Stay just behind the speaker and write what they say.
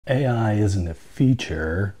AI isn't a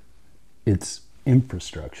feature, it's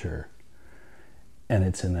infrastructure, and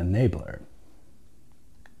it's an enabler.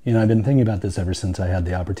 You know, I've been thinking about this ever since I had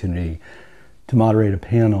the opportunity to moderate a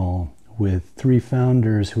panel with 3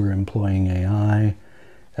 founders who are employing AI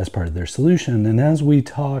as part of their solution. And as we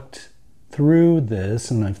talked through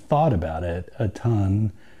this, and I've thought about it a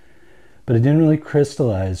ton, but it didn't really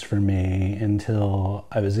crystallize for me until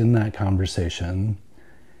I was in that conversation.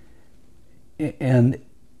 And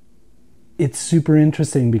it's super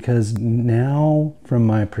interesting because now, from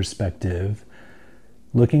my perspective,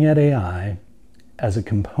 looking at AI as a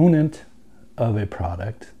component of a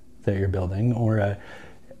product that you're building, or a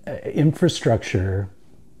infrastructure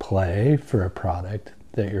play for a product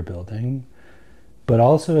that you're building, but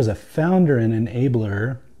also as a founder and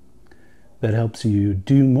enabler that helps you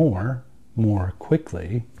do more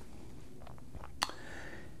quickly,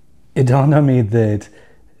 it dawned on me that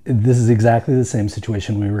this is exactly the same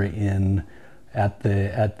situation we were in at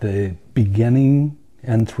the beginning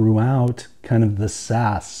and throughout kind of the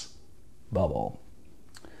SaaS bubble.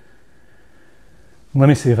 Let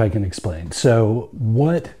me see if I can explain. So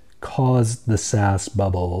what caused the SaaS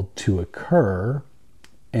bubble to occur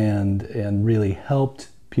and really helped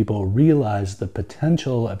people realize the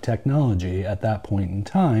potential of technology at that point in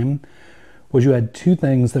time was you had 2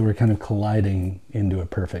 things that were kind of colliding into a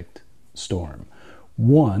perfect storm.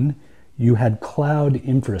 One, you had cloud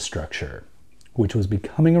infrastructure, which was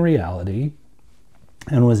becoming a reality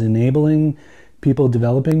and was enabling people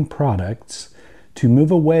developing products to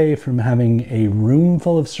move away from having a room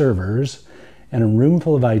full of servers and a room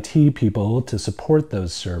full of IT people to support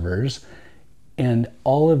those servers, and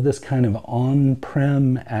all of this kind of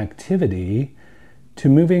on-prem activity, to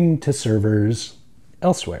moving to servers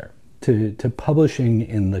elsewhere, to publishing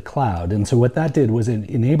in the cloud. And so what that did was it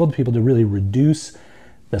enabled people to really reduce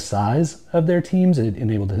the size of their teams. It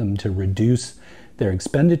enabled them to reduce their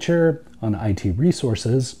expenditure on IT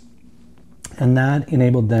resources, and that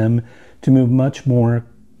enabled them to move much more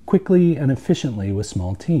quickly and efficiently with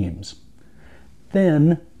small teams.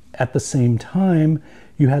 Then, at the same time,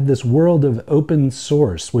 you had this world of open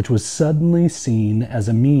source, which was suddenly seen as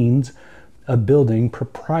a means of building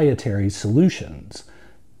proprietary solutions.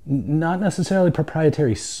 Not necessarily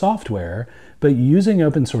proprietary software, but using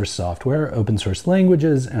open source software, open source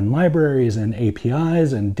languages and libraries and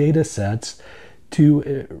APIs and data sets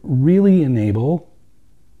to really enable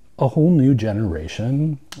a whole new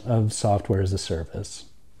generation of software as a service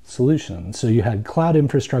solutions. So you had cloud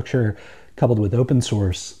infrastructure coupled with open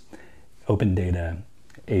source, open data,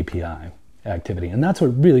 API activity. And that's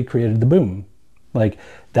what really created the boom. Like,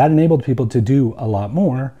 that enabled people to do a lot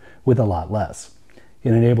more with a lot less.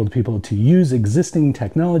 It enabled people to use existing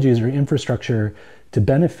technologies or infrastructure to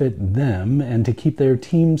benefit them and to keep their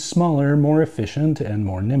teams smaller, more efficient, and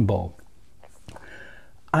more nimble.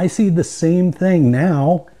 I see the same thing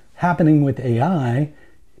now happening with AI.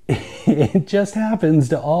 It just happens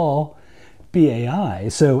to all be AI.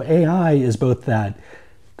 So AI is both that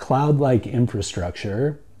cloud-like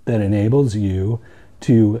infrastructure that enables you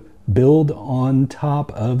to build on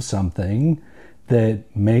top of something that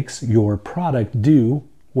makes your product do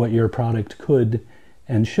what your product could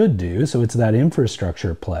and should do. So it's that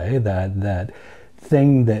infrastructure play, that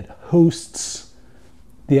thing that hosts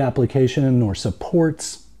the application or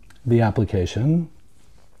supports the application.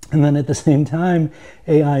 And then at the same time,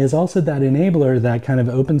 AI is also that enabler, that kind of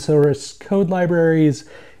open source code libraries,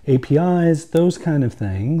 APIs, those kind of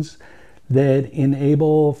things that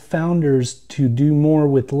enable founders to do more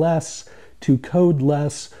with less, to code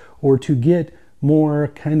less, or to get more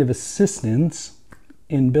kind of assistance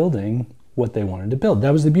in building what they wanted to build.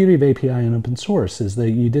 That was the beauty of API and open source, is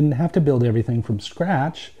that you didn't have to build everything from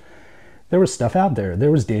scratch. There was stuff out there.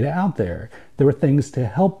 There was data out there. There were things to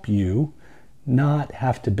help you not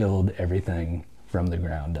have to build everything from the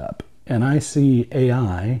ground up. And I see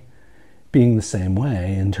AI being the same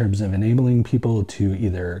way in terms of enabling people to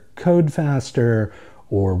either code faster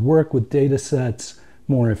or work with data sets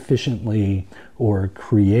more efficiently or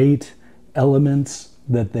create elements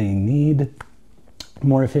that they need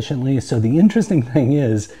more efficiently. So the interesting thing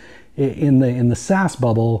is, in the SaaS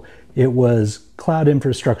bubble, it was cloud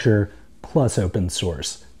infrastructure plus open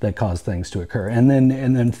source that caused things to occur. And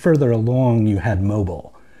then further along, you had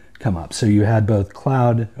mobile come up. So you had both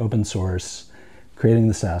cloud, open source, creating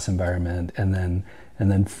the SaaS environment, and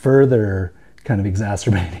then further kind of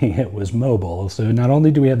exacerbating it was mobile. So not only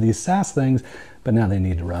do we have these SaaS things, but now they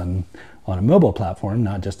need to run on a mobile platform,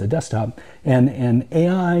 not just a desktop. And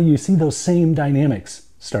AI, you see those same dynamics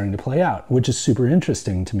starting to play out, which is super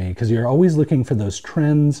interesting to me, because you're always looking for those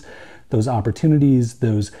trends, those opportunities,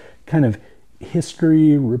 those kind of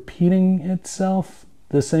history repeating itself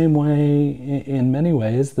the same way. In many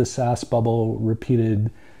ways, the SaaS bubble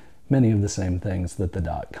repeated many of the same things that the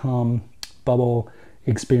dot-com bubble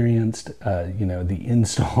experienced. The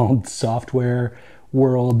installed software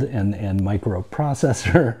world and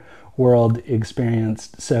microprocessor world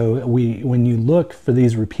experienced. So when you look for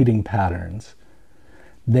these repeating patterns,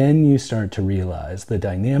 then you start to realize the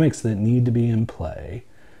dynamics that need to be in play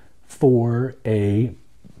for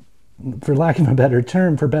lack of a better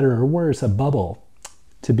term, for better or worse, a bubble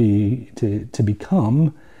to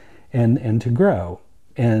become and to grow.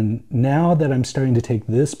 And now that I'm starting to take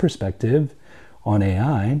this perspective on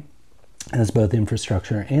AI as both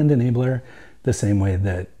infrastructure and enabler, the same way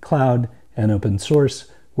that cloud and open source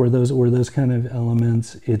were those kind of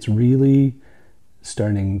elements, it's really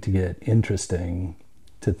starting to get interesting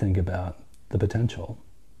to think about the potential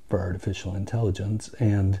for artificial intelligence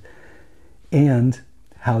and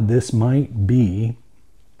how this might be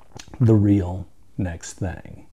the real next thing.